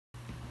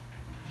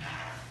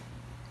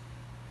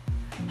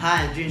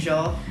Hi, I'm 峻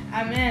修。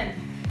 I'm in.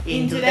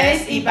 In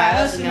today's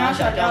 120秒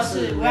小教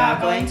室, we are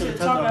going to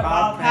talk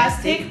about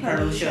plastic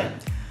pollution.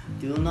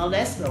 Do you know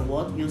that the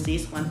world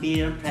uses 1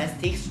 billion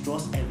plastic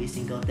straws every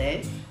single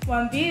day?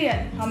 1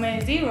 billion. How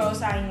many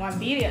zeros are in 1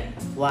 billion?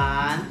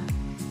 1,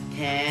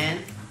 10,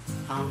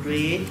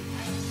 100,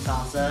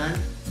 1,000,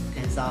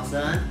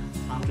 10,000,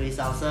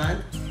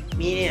 100,000,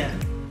 million,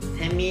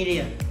 10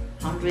 million,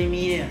 100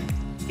 million,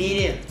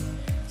 billion.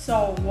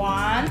 So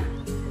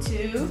 1,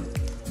 2,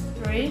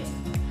 3,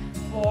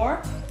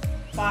 4,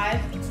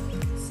 5,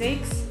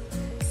 6,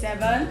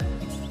 7,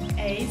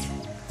 8,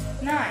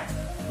 9.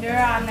 There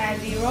are 9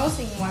 zeros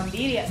in 1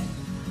 billion.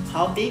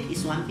 How big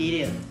is 1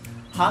 billion?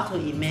 Hard to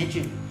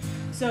imagine.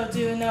 So do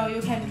you know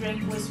you can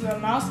drink with your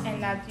mouth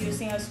and not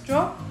using a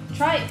straw?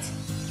 Try it.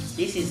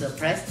 This is a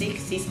plastic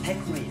six-pack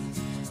ring.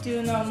 Do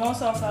you know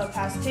most of the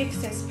plastic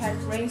six-pack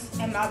rings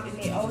end up in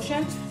the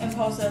ocean and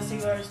pose a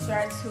serious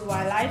threat to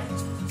wildlife?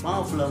 One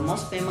of the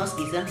most famous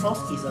examples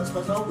is a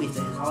turtle with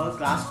an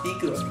hourglass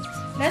figure.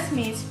 Let's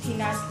meet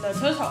Peanuts the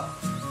turtle.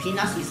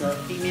 Peanuts is a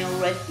female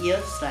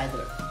red-eared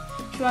slider.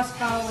 She was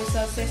found with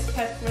a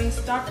six-pack ring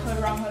stuck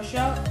around her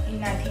shell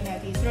in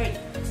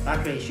 1993.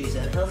 Luckily, she is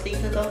a healthy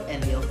turtle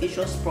and the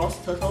official sports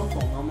turtle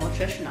for normal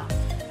trash now.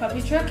 Her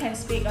picture can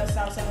speak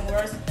 1,000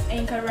 words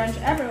and encourage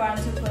everyone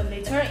to put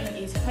litter in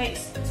its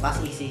place. But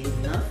is it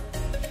enough?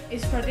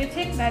 It's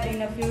predicted that in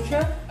the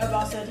future,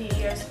 about 30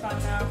 years from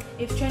now,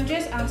 if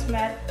changes aren't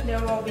met, there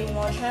will be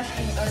more trash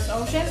in Earth's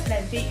oceans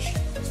than fish.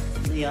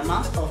 The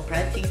amount of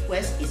plastic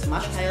waste is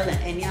much higher than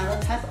any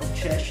other type of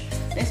trash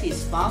that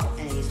is found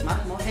and is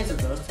much more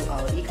hazardous to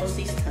our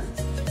ecosystem.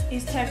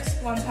 It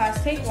takes one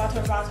plastic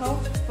water bottle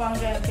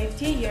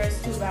 450 years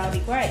to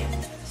biodegrade.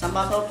 Some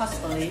bottles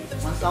possibly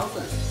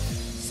 1,000.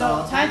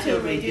 So time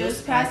to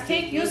reduce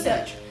plastic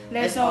usage.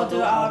 Let's all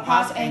do our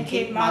part and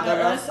keep Mother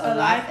Earth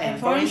alive and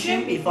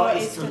flourishing before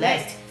it's too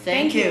late.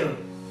 Thank you.